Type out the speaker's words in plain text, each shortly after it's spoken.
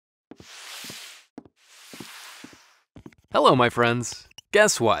Hello, my friends.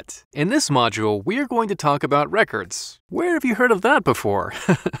 Guess what? In this module, we are going to talk about records. Where have you heard of that before?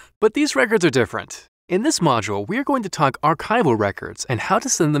 But these records are different. In this module, we are going to talk archival records and how to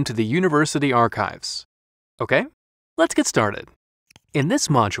send them to the university archives. Okay? Let's get started. In this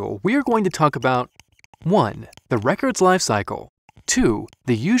module, we are going to talk about 1. The record's life cycle. 2.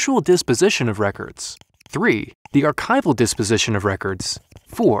 The usual disposition of records. 3. The archival disposition of records.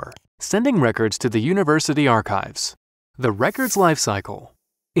 4. Sending records to the university archives. The record's life cycle.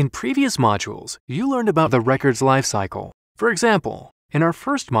 In previous modules, you learned about the record's life cycle. For example, in our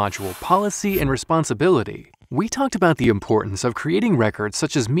first module, Policy and Responsibility, we talked about the importance of creating records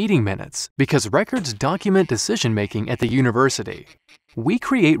such as meeting minutes because records document decision-making at the university. We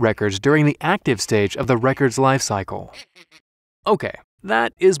create records during the active stage of the record's life cycle. Okay,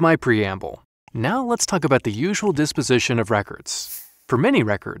 that is my preamble. Now let's talk about the usual disposition of records. For many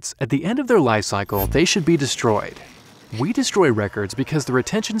records, at the end of their life cycle, they should be destroyed. We destroy records because the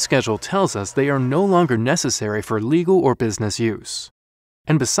retention schedule tells us they are no longer necessary for legal or business use.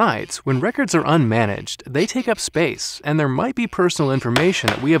 And besides, when records are unmanaged, they take up space, and there might be personal information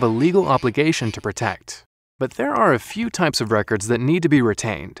that we have a legal obligation to protect. But there are a few types of records that need to be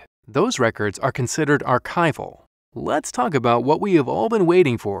retained. Those records are considered archival. Let's talk about what we have all been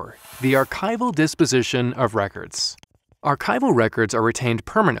waiting for, the archival disposition of records. Archival records are retained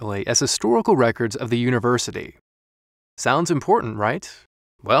permanently as historical records of the university. Sounds important, right?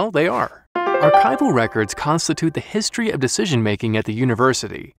 Well, they are. Archival records constitute the history of decision-making at the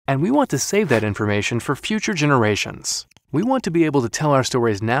university, and we want to save that information for future generations. We want to be able to tell our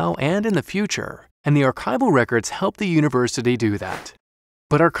stories now and in the future, and the archival records help the university do that.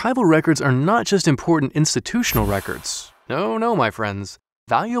 But archival records are not just important institutional records. No, my friends.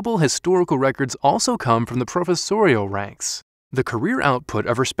 Valuable historical records also come from the professorial ranks. The career output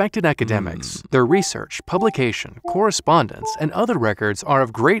of respected academics, their research, publication, correspondence, and other records are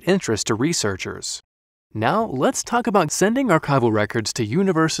of great interest to researchers. Now, let's talk about sending archival records to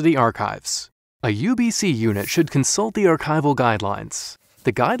university archives. A UBC unit should consult the archival guidelines.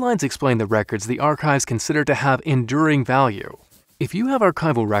 The guidelines explain the records the archives consider to have enduring value. If you have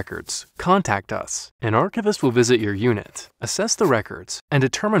archival records, contact us. An archivist will visit your unit, assess the records, and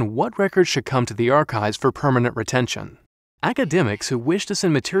determine what records should come to the archives for permanent retention. Academics who wish to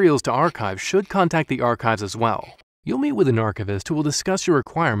send materials to archives should contact the archives as well. You'll meet with an archivist who will discuss your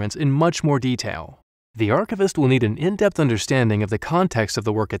requirements in much more detail. The archivist will need an in-depth understanding of the context of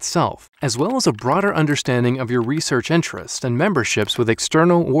the work itself, as well as a broader understanding of your research interests and memberships with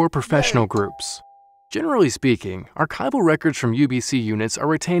external or professional groups. Generally speaking, archival records from UBC units are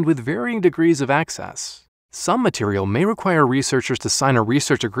retained with varying degrees of access. Some material may require researchers to sign a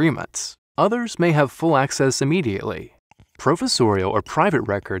research agreement. Others may have full access immediately. Professorial or private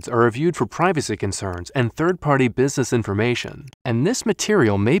records are reviewed for privacy concerns and third-party business information, and this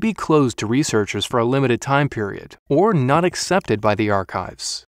material may be closed to researchers for a limited time period or not accepted by the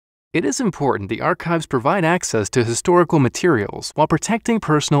archives. It is important the archives provide access to historical materials while protecting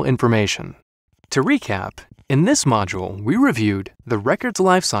personal information. To recap, in this module, we reviewed the record's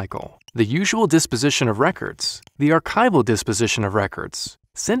life cycle, the usual disposition of records, the archival disposition of records,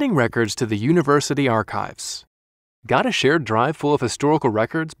 sending records to the university archives. Got a shared drive full of historical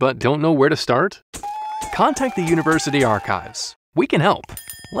records but don't know where to start? Contact the university archives. We can help.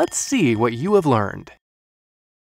 Let's see what you have learned.